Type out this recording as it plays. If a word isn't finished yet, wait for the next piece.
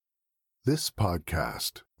This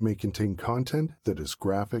podcast may contain content that is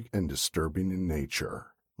graphic and disturbing in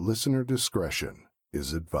nature. Listener discretion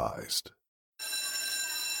is advised.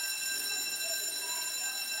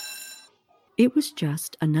 It was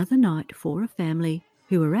just another night for a family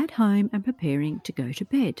who were at home and preparing to go to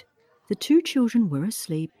bed. The two children were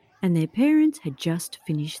asleep and their parents had just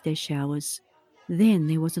finished their showers. Then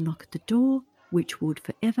there was a knock at the door, which would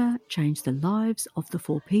forever change the lives of the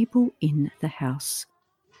four people in the house.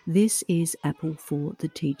 This is Apple for the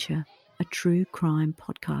Teacher, a true crime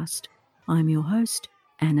podcast. I'm your host,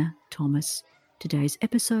 Anna Thomas. Today's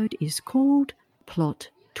episode is called Plot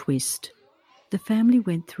Twist. The family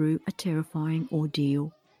went through a terrifying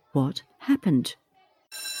ordeal. What happened?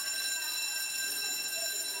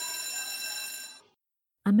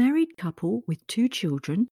 A married couple with two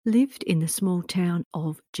children lived in the small town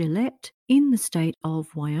of Gillette in the state of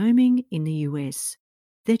Wyoming in the US.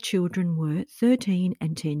 Their children were 13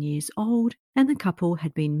 and 10 years old, and the couple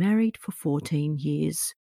had been married for 14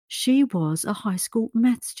 years. She was a high school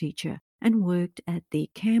maths teacher and worked at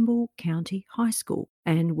the Campbell County High School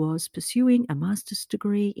and was pursuing a master's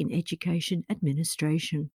degree in education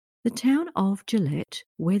administration. The town of Gillette,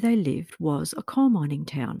 where they lived, was a coal mining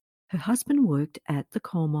town. Her husband worked at the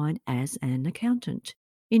coal mine as an accountant.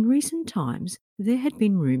 In recent times, there had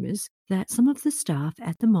been rumours that some of the staff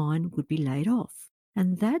at the mine would be laid off.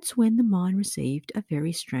 And that's when the mine received a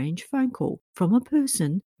very strange phone call from a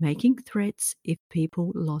person making threats if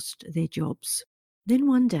people lost their jobs. Then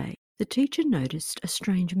one day, the teacher noticed a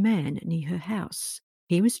strange man near her house.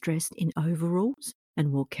 He was dressed in overalls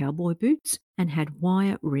and wore cowboy boots and had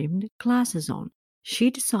wire-rimmed glasses on. She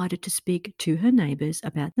decided to speak to her neighbours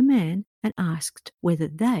about the man and asked whether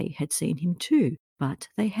they had seen him too, but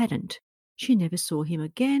they hadn't. She never saw him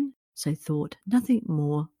again, so thought nothing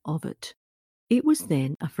more of it. It was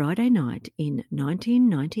then a Friday night in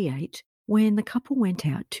 1998 when the couple went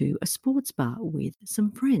out to a sports bar with some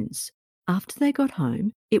friends. After they got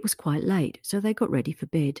home, it was quite late, so they got ready for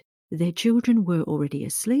bed. Their children were already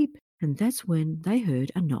asleep, and that's when they heard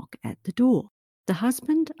a knock at the door. The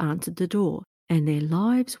husband answered the door, and their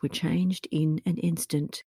lives were changed in an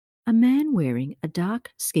instant. A man wearing a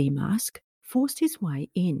dark ski mask forced his way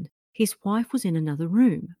in. His wife was in another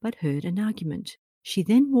room, but heard an argument. She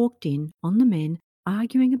then walked in on the men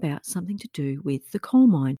arguing about something to do with the coal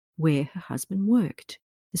mine where her husband worked.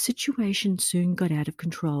 The situation soon got out of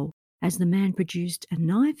control as the man produced a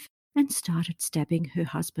knife and started stabbing her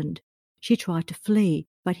husband. She tried to flee,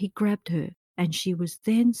 but he grabbed her, and she was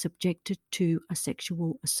then subjected to a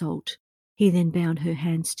sexual assault. He then bound her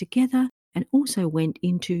hands together and also went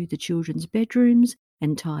into the children's bedrooms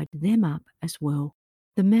and tied them up as well.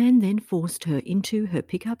 The man then forced her into her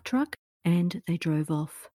pickup truck and they drove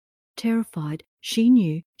off. Terrified, she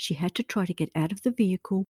knew she had to try to get out of the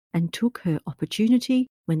vehicle and took her opportunity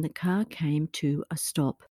when the car came to a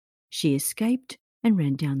stop. She escaped and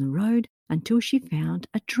ran down the road until she found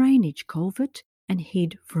a drainage culvert and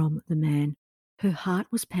hid from the man. Her heart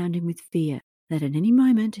was pounding with fear that at any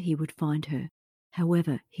moment he would find her.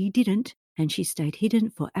 However, he didn't, and she stayed hidden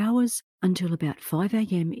for hours until about 5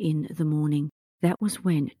 a.m. in the morning. That was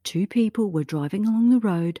when two people were driving along the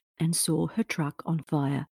road and saw her truck on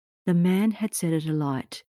fire. The man had set it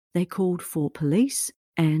alight. They called for police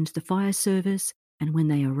and the fire service, and when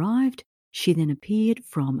they arrived, she then appeared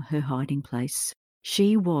from her hiding place.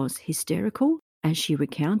 She was hysterical as she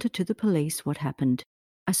recounted to the police what happened.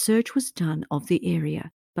 A search was done of the area,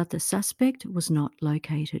 but the suspect was not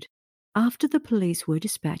located. After the police were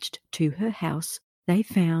dispatched to her house, they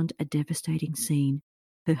found a devastating scene.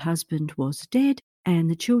 Her husband was dead and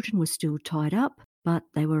the children were still tied up, but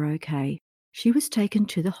they were okay. She was taken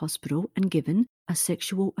to the hospital and given a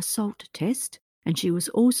sexual assault test, and she was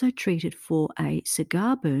also treated for a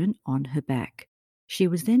cigar burn on her back. She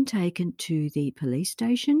was then taken to the police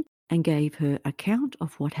station and gave her account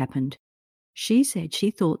of what happened. She said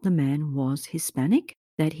she thought the man was Hispanic,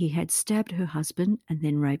 that he had stabbed her husband and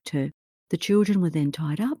then raped her. The children were then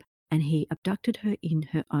tied up and he abducted her in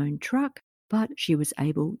her own truck, but she was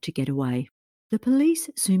able to get away. The police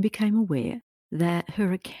soon became aware that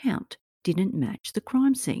her account didn't match the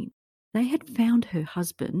crime scene. They had found her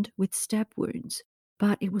husband with stab wounds,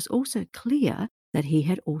 but it was also clear that he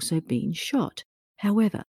had also been shot.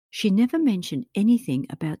 However, she never mentioned anything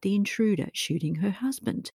about the intruder shooting her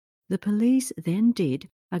husband. The police then did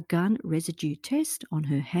a gun residue test on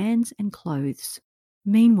her hands and clothes.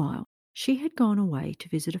 Meanwhile, she had gone away to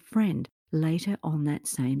visit a friend later on that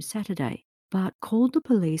same Saturday, but called the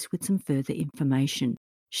police with some further information.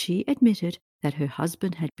 She admitted that her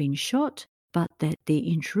husband had been shot, but that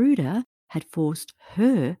the intruder had forced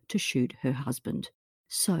her to shoot her husband.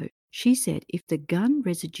 So She said if the gun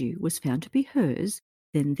residue was found to be hers,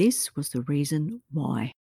 then this was the reason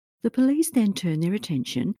why. The police then turned their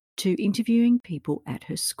attention to interviewing people at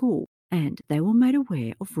her school, and they were made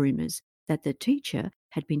aware of rumours that the teacher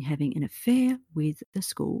had been having an affair with the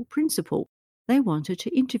school principal. They wanted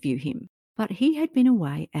to interview him, but he had been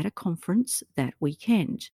away at a conference that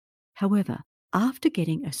weekend. However, after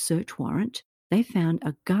getting a search warrant, they found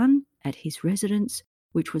a gun at his residence,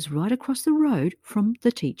 which was right across the road from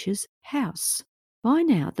the teacher's house. By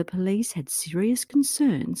now, the police had serious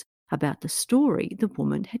concerns about the story the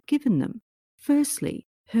woman had given them. Firstly,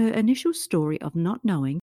 her initial story of not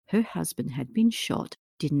knowing her husband had been shot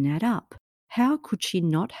didn't add up. How could she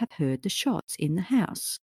not have heard the shots in the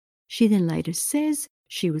house? She then later says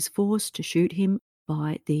she was forced to shoot him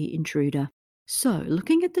by the intruder. So,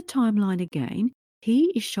 looking at the timeline again,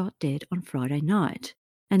 he is shot dead on Friday night,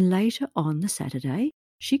 and later on the Saturday,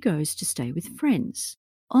 she goes to stay with friends.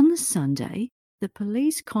 On the Sunday, the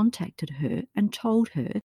police contacted her and told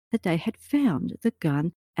her that they had found the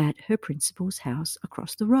gun at her principal's house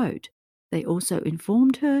across the road. They also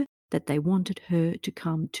informed her that they wanted her to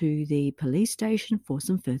come to the police station for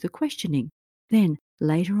some further questioning. Then,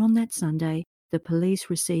 later on that Sunday, the police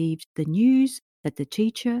received the news that the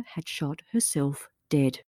teacher had shot herself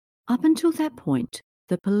dead. Up until that point,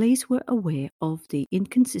 the police were aware of the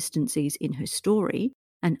inconsistencies in her story,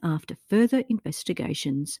 and after further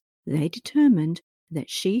investigations, they determined that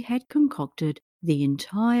she had concocted the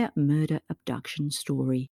entire murder abduction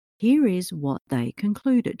story. Here is what they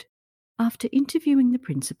concluded. After interviewing the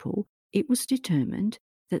principal, it was determined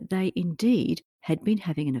that they indeed had been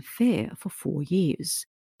having an affair for 4 years.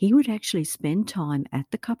 He would actually spend time at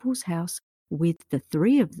the couple's house with the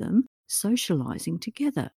three of them socializing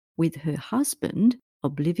together, with her husband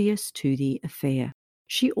oblivious to the affair.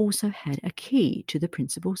 She also had a key to the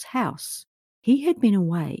principal's house. He had been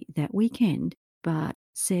away that weekend, but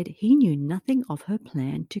said he knew nothing of her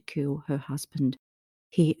plan to kill her husband.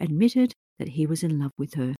 He admitted that he was in love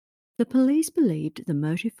with her. The police believed the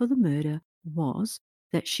motive for the murder was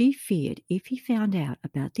that she feared if he found out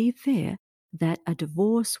about the affair that a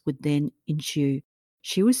divorce would then ensue.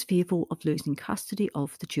 She was fearful of losing custody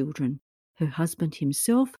of the children. Her husband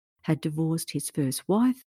himself had divorced his first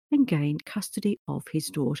wife and gained custody of his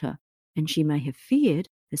daughter, and she may have feared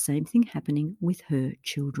the same thing happening with her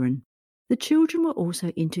children. The children were also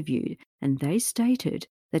interviewed, and they stated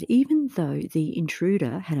that even though the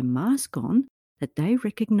intruder had a mask on, that they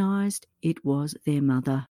recognised it was their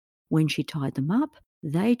mother. When she tied them up,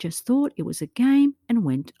 they just thought it was a game and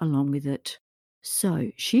went along with it.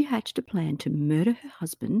 So she hatched a plan to murder her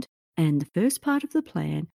husband, and the first part of the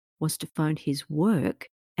plan was to phone his work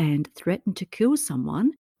and threaten to kill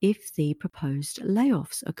someone if the proposed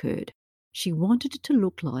layoffs occurred. She wanted it to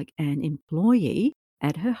look like an employee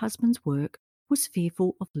at her husband's work was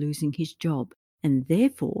fearful of losing his job, and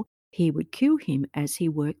therefore he would kill him as he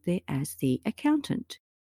worked there as the accountant.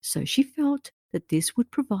 So she felt that this would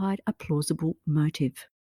provide a plausible motive.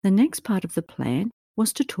 The next part of the plan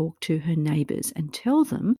was to talk to her neighbours and tell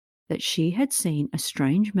them that she had seen a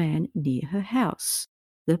strange man near her house.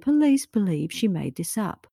 The police believe she made this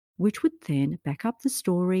up, which would then back up the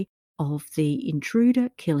story of the intruder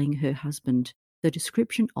killing her husband. The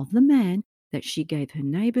description of the man that she gave her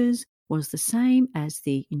neighbours was the same as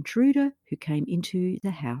the intruder who came into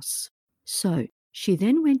the house. So she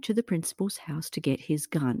then went to the principal's house to get his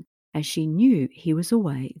gun, as she knew he was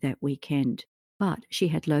away that weekend. But she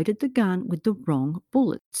had loaded the gun with the wrong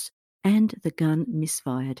bullets, and the gun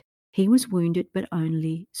misfired. He was wounded, but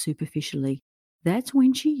only superficially. That's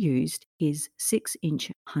when she used his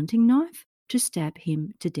 6-inch hunting knife to stab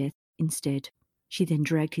him to death instead. She then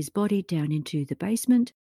dragged his body down into the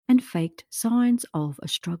basement and faked signs of a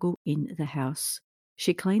struggle in the house.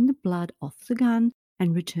 She cleaned the blood off the gun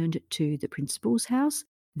and returned it to the principal's house,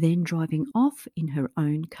 then driving off in her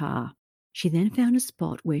own car. She then found a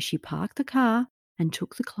spot where she parked the car and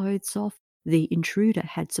took the clothes off the intruder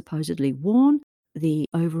had supposedly worn, the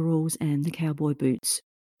overalls and the cowboy boots.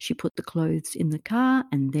 She put the clothes in the car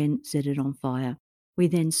and then set it on fire. We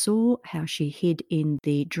then saw how she hid in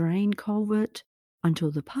the drain culvert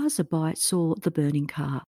until the passerby saw the burning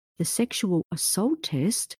car. The sexual assault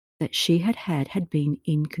test that she had been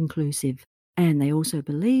inconclusive, and they also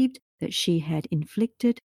believed that she had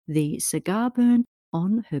inflicted the cigar burn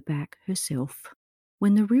on her back herself.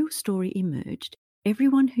 When the real story emerged,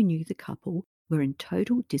 everyone who knew the couple were in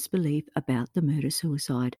total disbelief about the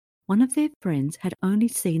murder-suicide. One of their friends had only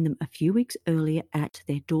seen them a few weeks earlier at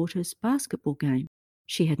their daughter's basketball game.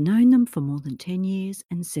 She had known them for more than 10 years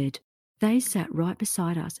and said, "They sat right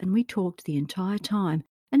beside us and we talked the entire time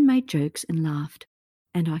and made jokes and laughed.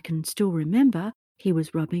 and I can still remember he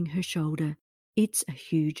was rubbing her shoulder. It's a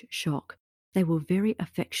huge shock. They were very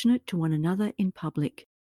affectionate to one another in public.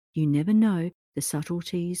 You never know the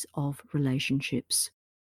subtleties of relationships.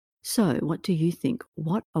 So, what do you think?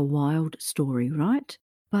 What a wild story, right?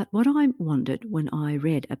 But what I wondered when I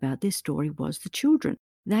read about this story was the children.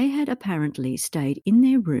 They had apparently stayed in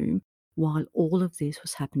their room while all of this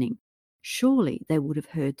was happening. Surely they would have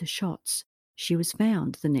heard the shots. She was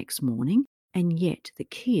found the next morning, and yet the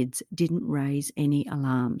kids didn't raise any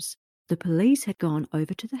alarms. The police had gone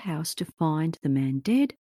over to the house to find the man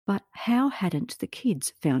dead, but how hadn't the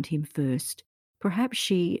kids found him first? Perhaps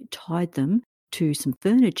she tied them to some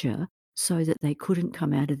furniture so that they couldn't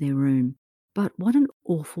come out of their room. But what an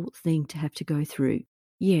awful thing to have to go through.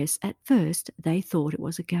 Yes, at first they thought it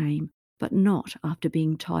was a game, but not after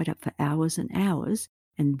being tied up for hours and hours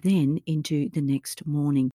and then into the next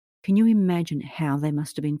morning. Can you imagine how they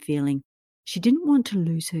must have been feeling? She didn't want to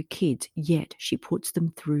lose her kids, yet she puts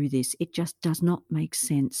them through this. It just does not make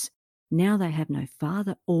sense. Now they have no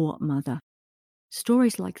father or mother.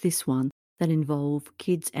 Stories like this one that involve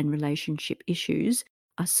kids and relationship issues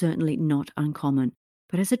are certainly not uncommon.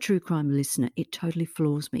 But as a true crime listener, it totally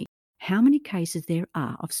floors me how many cases there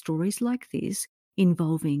are of stories like this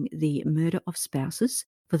involving the murder of spouses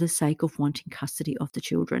for the sake of wanting custody of the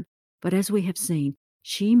children. But as we have seen,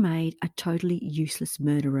 she made a totally useless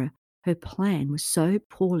murderer. Her plan was so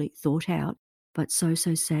poorly thought out, but so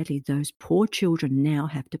sadly, those poor children now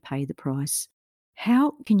have to pay the price.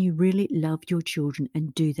 How can you really love your children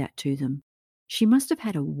and do that to them? She must have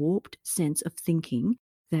had a warped sense of thinking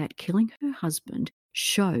that killing her husband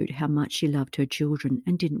showed how much she loved her children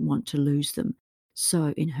and didn't want to lose them.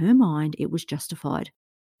 So, in her mind, it was justified.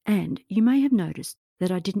 And you may have noticed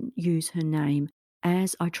that I didn't use her name,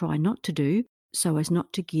 as I try not to do, so as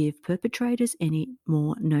not to give perpetrators any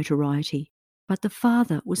more notoriety. But the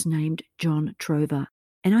father was named John Trover,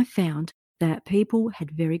 and I found that people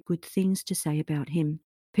had very good things to say about him.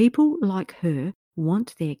 People like her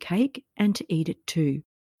want their cake and to eat it too.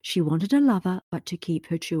 She wanted a lover, but to keep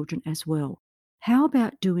her children as well. How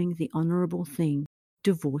about doing the honourable thing?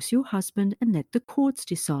 Divorce your husband and let the courts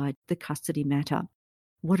decide the custody matter.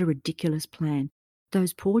 What a ridiculous plan.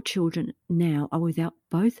 Those poor children now are without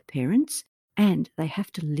both parents, and they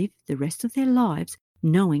have to live the rest of their lives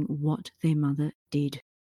knowing what their mother did.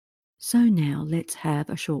 So now let's have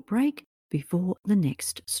a short break before the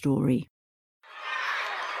next story.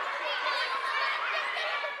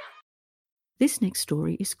 This next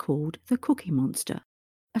story is called The Cookie Monster.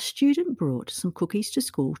 A student brought some cookies to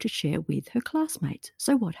school to share with her classmates.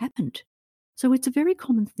 So what happened? So it's a very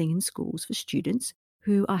common thing in schools for students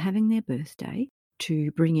who are having their birthday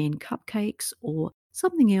to bring in cupcakes or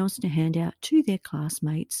something else to hand out to their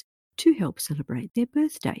classmates to help celebrate their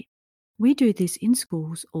birthday. We do this in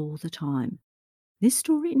schools all the time. This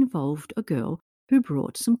story involved a girl who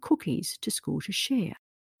brought some cookies to school to share,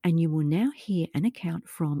 and you will now hear an account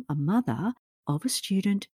from a mother of a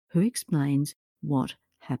student who explains what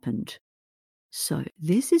happened. So,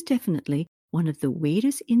 this is definitely one of the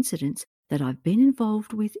weirdest incidents that I've been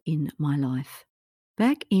involved with in my life.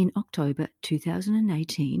 Back in October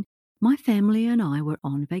 2018, my family and I were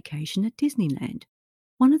on vacation at Disneyland.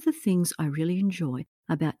 One of the things I really enjoy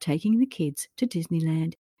about taking the kids to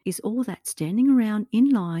Disneyland is all that standing around in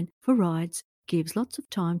line for rides gives lots of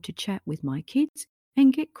time to chat with my kids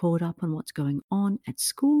and get caught up on what's going on at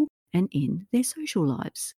school and in their social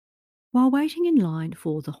lives. While waiting in line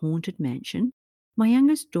for the Haunted Mansion, my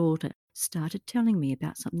youngest daughter started telling me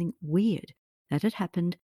about something weird that had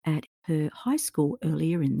happened at her high school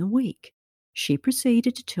earlier in the week. She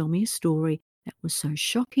proceeded to tell me a story that was so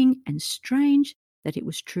shocking and strange that it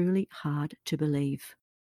was truly hard to believe.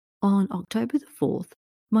 On October the 4th,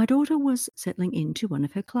 my daughter was settling into one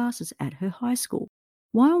of her classes at her high school.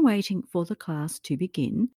 While waiting for the class to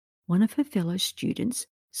begin, one of her fellow students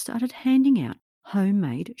started handing out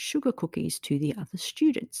homemade sugar cookies to the other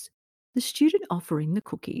students. The student offering the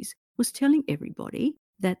cookies was telling everybody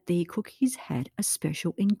that the cookies had a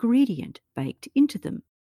special ingredient baked into them.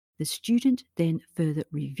 The student then further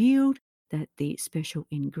revealed that the special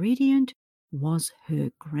ingredient was her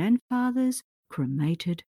grandfather's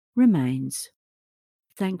cremated remains.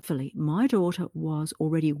 Thankfully, my daughter was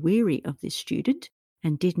already weary of this student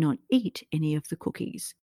and did not eat any of the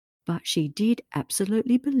cookies, but she did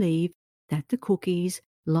absolutely believe that the cookies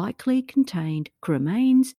likely contained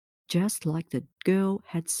cremains, just like the girl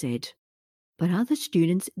had said. But other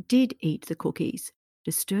students did eat the cookies.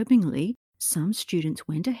 Disturbingly, some students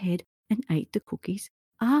went ahead and ate the cookies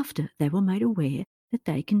after they were made aware that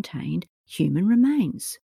they contained human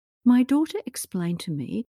remains. My daughter explained to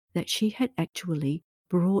me that she had actually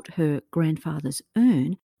brought her grandfather's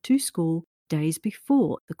urn to school days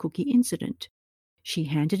before the cookie incident. She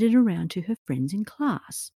handed it around to her friends in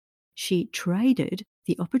class. She traded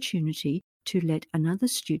the opportunity to let another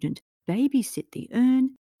student babysit the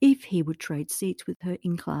urn if he would trade seats with her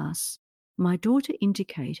in class. My daughter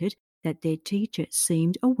indicated that their teacher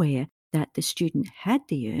seemed aware that the student had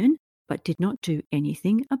the urn but did not do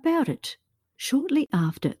anything about it. Shortly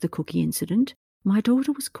after the cookie incident, my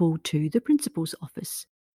daughter was called to the principal's office.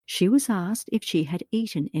 She was asked if she had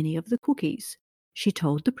eaten any of the cookies. She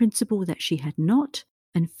told the principal that she had not,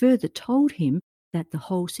 and further told him that the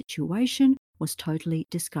whole situation was totally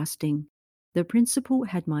disgusting. The principal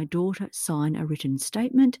had my daughter sign a written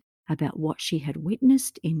statement about what she had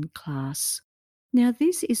witnessed in class. Now,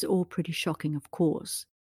 this is all pretty shocking, of course,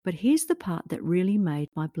 but here's the part that really made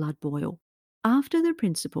my blood boil. After the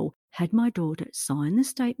principal had my daughter sign the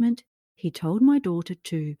statement, he told my daughter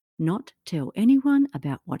to not tell anyone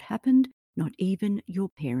about what happened, not even your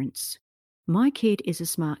parents. My kid is a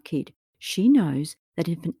smart kid. She knows that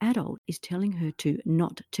if an adult is telling her to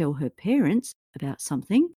not tell her parents about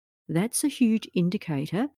something, that's a huge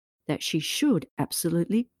indicator that she should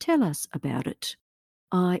absolutely tell us about it.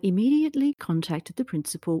 I immediately contacted the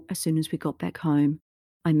principal as soon as we got back home.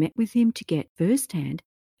 I met with him to get firsthand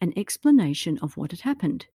an explanation of what had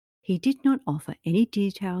happened. He did not offer any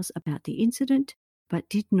details about the incident, but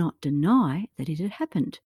did not deny that it had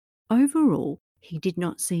happened. Overall, he did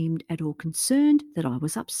not seem at all concerned that I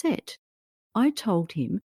was upset. I told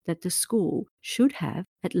him that the school should have,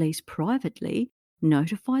 at least privately,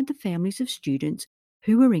 notified the families of students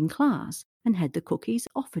who were in class and had the cookies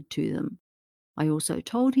offered to them. I also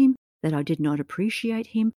told him that I did not appreciate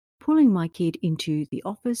him pulling my kid into the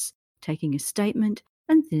office, taking a statement,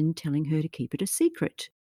 and then telling her to keep it a secret.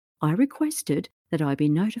 I requested that I be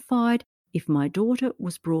notified if my daughter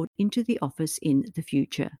was brought into the office in the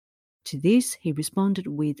future. To this, he responded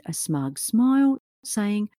with a smug smile,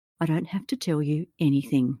 saying, "I don't have to tell you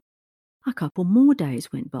anything." A couple more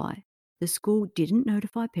days went by. The school didn't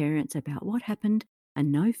notify parents about what happened,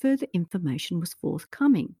 and no further information was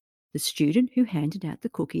forthcoming. The student who handed out the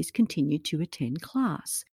cookies continued to attend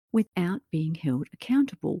class without being held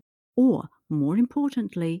accountable, or, more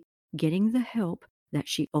importantly, getting the help that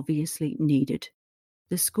she obviously needed.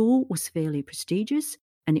 The school was fairly prestigious,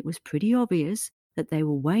 and it was pretty obvious that they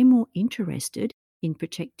were way more interested in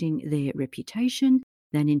protecting their reputation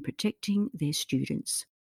than in protecting their students.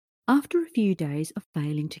 After a few days of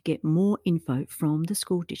failing to get more info from the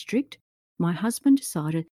school district, my husband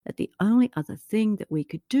decided that the only other thing that we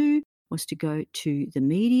could do was to go to the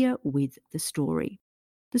media with the story.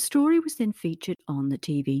 The story was then featured on the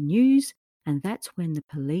TV news, and that's when the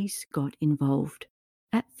police got involved.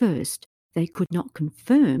 At first, they could not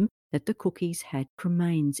confirm that the cookies had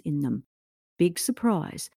cremains in them. Big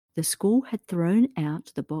surprise, the school had thrown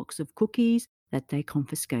out the box of cookies that they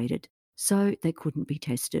confiscated, so they couldn't be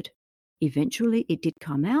tested. Eventually, it did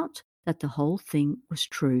come out that the whole thing was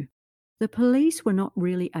true. The police were not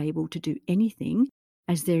really able to do anything,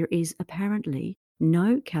 as there is apparently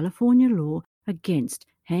no California law against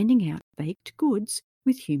handing out baked goods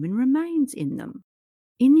with human remains in them.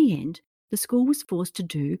 In the end, the school was forced to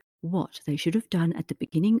do what they should have done at the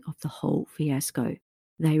beginning of the whole fiasco.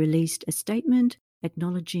 They released a statement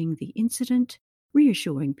acknowledging the incident,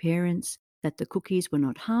 reassuring parents that the cookies were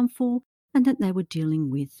not harmful and that they were dealing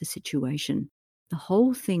with the situation. The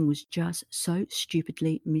whole thing was just so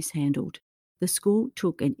stupidly mishandled. The school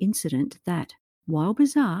took an incident that, while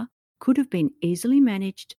bizarre, could have been easily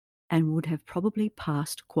managed and would have probably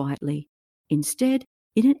passed quietly. Instead,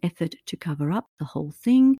 in an effort to cover up the whole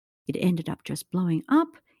thing, it ended up just blowing up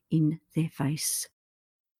in their face.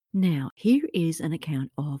 Now, here is an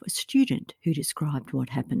account of a student who described what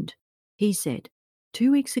happened. He said,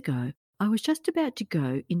 2 weeks ago, I was just about to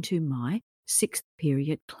go into my 6th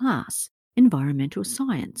period class, environmental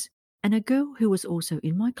science, and a girl who was also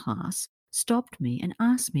in my class stopped me and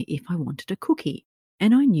asked me if I wanted a cookie.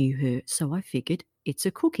 And I knew her, so I figured, it's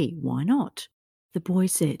a cookie, why not? The boy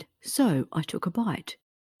said, so I took a bite.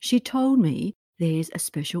 She told me there's a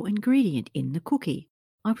special ingredient in the cookie.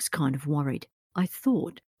 I was kind of worried. I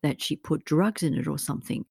thought that she put drugs in it or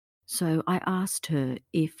something. So I asked her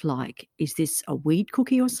if, is this a weed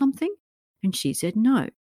cookie or something? And she said no.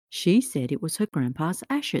 She said it was her grandpa's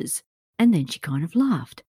ashes. And then she kind of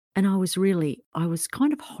laughed. And I was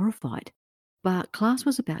kind of horrified. But class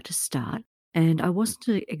was about to start, and I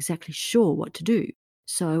wasn't exactly sure what to do.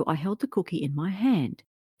 So I held the cookie in my hand,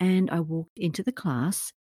 and I walked into the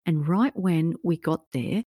class, and right when we got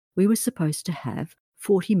there, we were supposed to have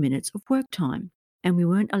 40 minutes of work time, and we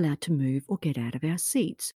weren't allowed to move or get out of our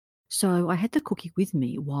seats. So I had the cookie with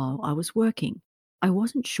me while I was working. I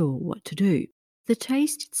wasn't sure what to do. The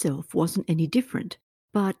taste itself wasn't any different,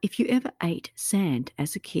 but if you ever ate sand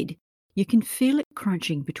as a kid, you can feel it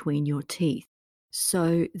crunching between your teeth.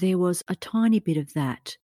 So there was a tiny bit of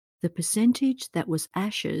that. The percentage that was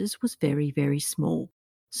ashes was very, very small.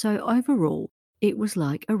 So overall, it was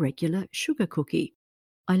like a regular sugar cookie.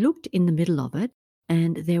 I looked in the middle of it,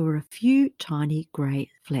 and there were a few tiny grey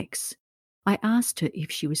flecks. I asked her if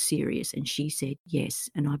she was serious, and she said yes,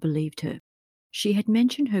 and I believed her. She had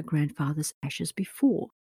mentioned her grandfather's ashes before.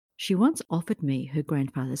 She once offered me her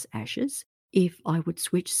grandfather's ashes if I would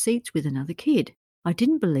switch seats with another kid. I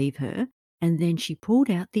didn't believe her, and then she pulled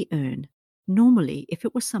out the urn. Normally, if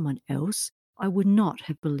it was someone else, I would not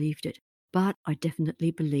have believed it, but I definitely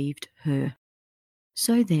believed her.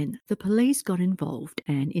 So then the police got involved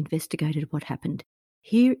and investigated what happened.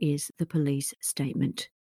 Here is the police statement.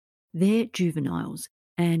 They're juveniles,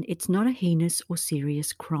 and it's not a heinous or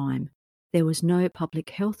serious crime. There was no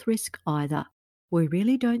public health risk either. We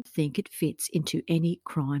really don't think it fits into any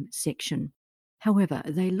crime section. However,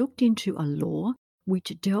 they looked into a law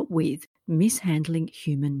which dealt with mishandling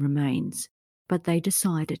human remains, but they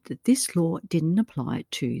decided that this law didn't apply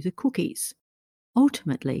to the cookies.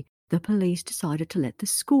 Ultimately, the police decided to let the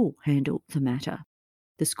school handle the matter.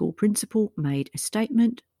 The school principal made a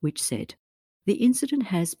statement which said, "The incident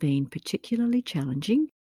has been particularly challenging,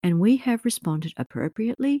 and we have responded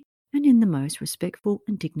appropriately and in the most respectful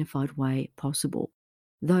and dignified way possible.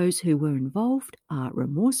 Those who were involved are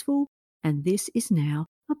remorseful, and this is now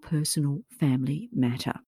a personal family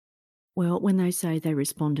matter." Well, when they say they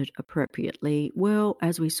responded appropriately, well,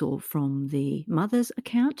 as we saw from the mother's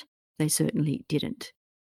account, they certainly didn't.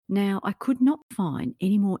 Now, I could not find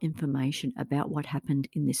any more information about what happened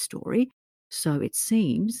in this story, so it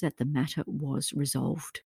seems that the matter was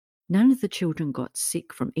resolved. None of the children got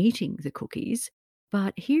sick from eating the cookies,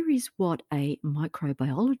 but here is what a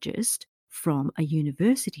microbiologist from a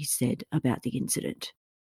university said about the incident.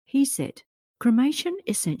 He said, "Cremation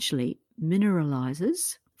essentially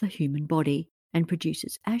mineralizes the human body and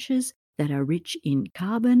produces ashes that are rich in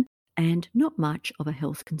carbon and not much of a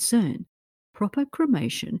health concern. Proper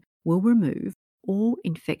cremation will remove all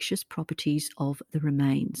infectious properties of the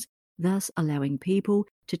remains, thus allowing people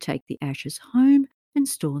to take the ashes home and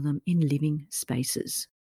store them in living spaces."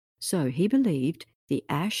 So he believed the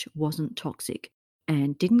ash wasn't toxic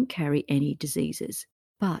and didn't carry any diseases.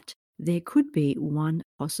 But there could be one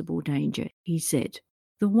possible danger, he said.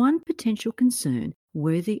 The one potential concern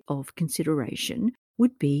worthy of consideration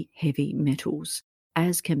would be heavy metals,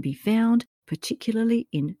 as can be found particularly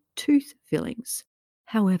in tooth fillings.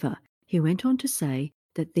 However, he went on to say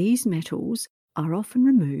that these metals are often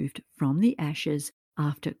removed from the ashes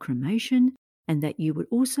after cremation, and that you would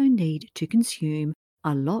also need to consume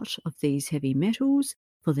a lot of these heavy metals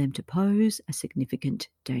for them to pose a significant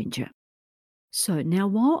danger. So now,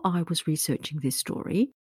 while I was researching this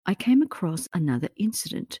story, I came across another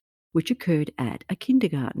incident which occurred at a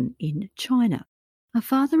kindergarten in China. A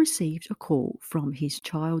father received a call from his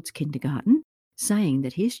child's kindergarten saying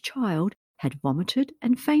that his child had vomited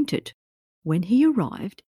and fainted. When he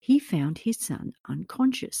arrived, he found his son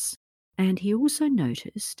unconscious, and he also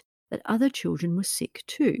noticed that other children were sick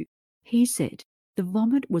too. He said the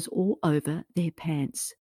vomit was all over their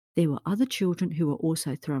pants. There were other children who were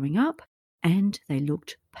also throwing up, and they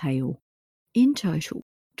looked pale. In total,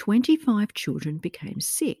 25 children became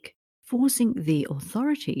sick, forcing the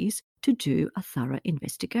authorities to do a thorough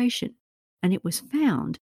investigation. And it was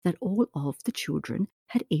found that all of the children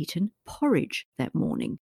had eaten porridge that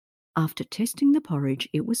morning. After testing the porridge,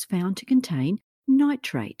 it was found to contain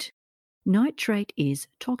nitrate. Nitrate is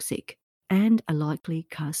toxic and a likely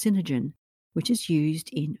carcinogen, which is used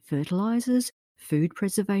in fertilizers, food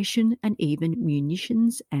preservation, and even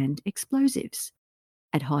munitions and explosives.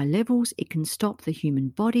 At high levels, it can stop the human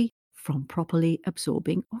body from properly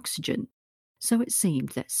absorbing oxygen. So it seemed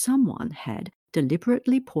that someone had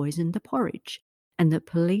deliberately poisoned the porridge, and the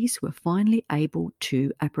police were finally able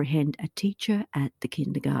to apprehend a teacher at the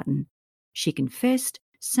kindergarten. She confessed,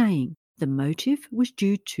 saying the motive was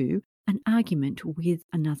due to an argument with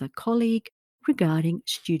another colleague regarding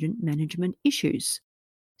student management issues.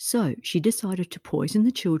 So she decided to poison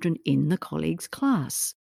the children in the colleague's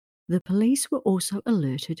class. The police were also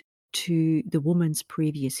alerted to the woman's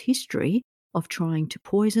previous history of trying to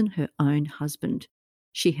poison her own husband.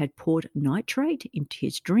 She had poured nitrate into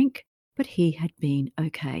his drink, but he had been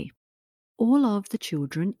okay. All of the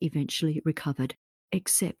children eventually recovered,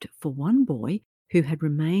 except for one boy who had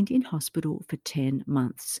remained in hospital for 10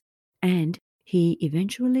 months, and he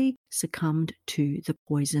eventually succumbed to the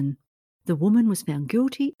poison. The woman was found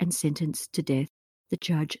guilty and sentenced to death. The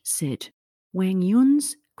judge said, Wang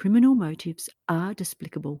Yun's criminal motives are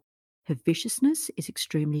despicable. Her viciousness is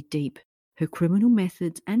extremely deep. Her criminal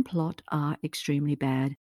methods and plot are extremely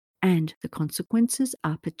bad, and the consequences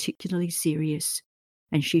are particularly serious,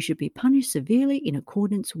 and she should be punished severely in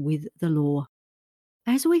accordance with the law.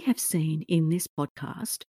 As we have seen in this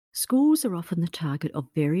podcast, schools are often the target of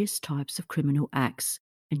various types of criminal acts,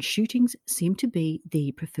 and shootings seem to be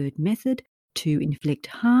the preferred method to inflict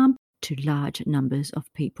harm to large numbers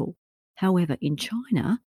of people. However, in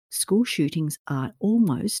China, school shootings are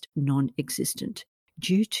almost non-existent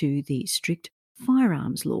due to the strict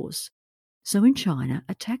firearms laws. So in China,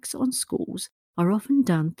 attacks on schools are often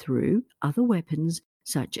done through other weapons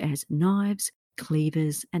such as knives,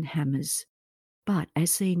 cleavers, and hammers. But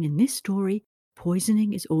as seen in this story,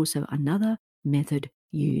 poisoning is also another method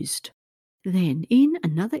used. Then, in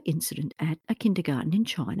another incident at a kindergarten in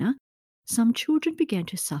China, some children began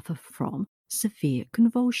to suffer from severe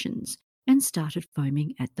convulsions and started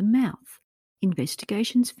foaming at the mouth.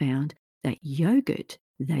 Investigations found that yogurt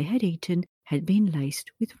they had eaten had been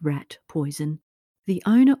laced with rat poison. The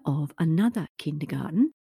owner of another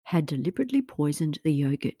kindergarten had deliberately poisoned the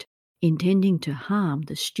yogurt, intending to harm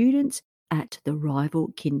the students at the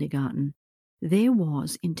rival kindergarten. There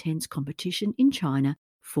was intense competition in China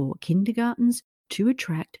for kindergartens to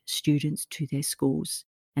attract students to their schools,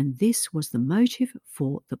 and this was the motive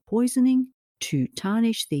for the poisoning, to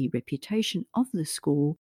tarnish the reputation of the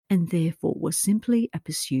school, and therefore was simply a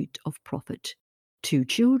pursuit of profit. 2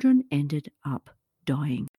 children ended up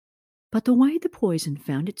dying. But the way the poison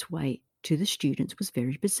found its way to the students was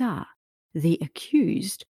very bizarre. The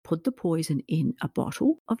accused put the poison in a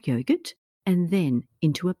bottle of yogurt and then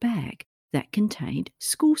into a bag that contained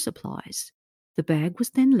school supplies. The bag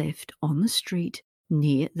was then left on the street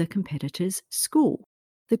near the competitor's school.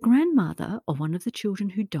 The grandmother of one of the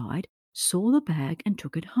children who died saw the bag and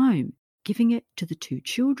took it home, giving it to the 2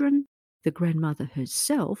 children. The grandmother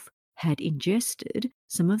herself had ingested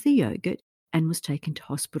some of the yogurt and was taken to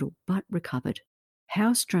hospital but recovered.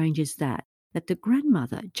 How strange is that the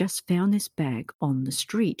grandmother just found this bag on the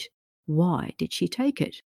street? Why did she take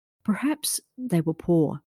it? Perhaps they were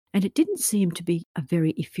poor, and it didn't seem to be a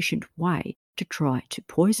very efficient way to try to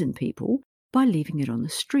poison people by leaving it on the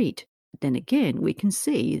street. But then again, we can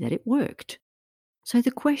see that it worked. So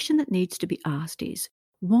the question that needs to be asked is,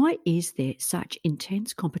 why is there such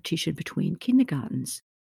intense competition between kindergartens?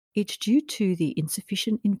 It's due to the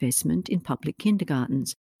insufficient investment in public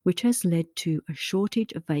kindergartens, which has led to a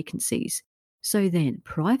shortage of vacancies. So then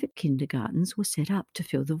private kindergartens were set up to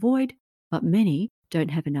fill the void, but many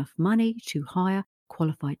don't have enough money to hire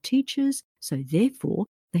qualified teachers, so therefore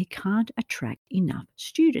they can't attract enough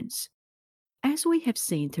students. As we have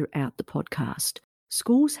seen throughout the podcast,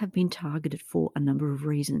 schools have been targeted for a number of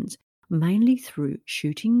reasons, mainly through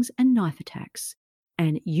shootings and knife attacks,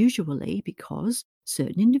 and usually because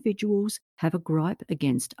certain individuals have a gripe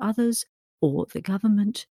against others or the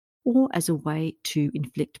government, or as a way to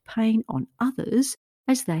inflict pain on others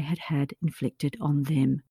as they had inflicted on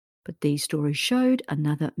them. But these stories showed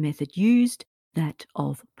another method used, that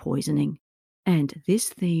of poisoning. And this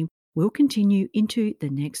theme will continue into the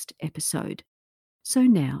next episode. So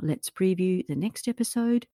now let's preview the next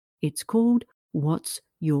episode. It's called What's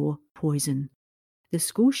Your Poison? The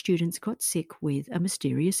school students got sick with a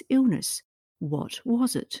mysterious illness. What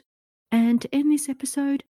was it? And to end this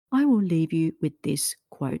episode, I will leave you with this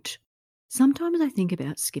quote. Sometimes I think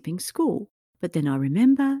about skipping school, but then I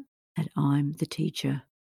remember that I'm the teacher.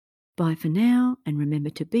 Bye for now, and remember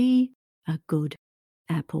to be a good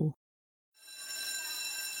apple.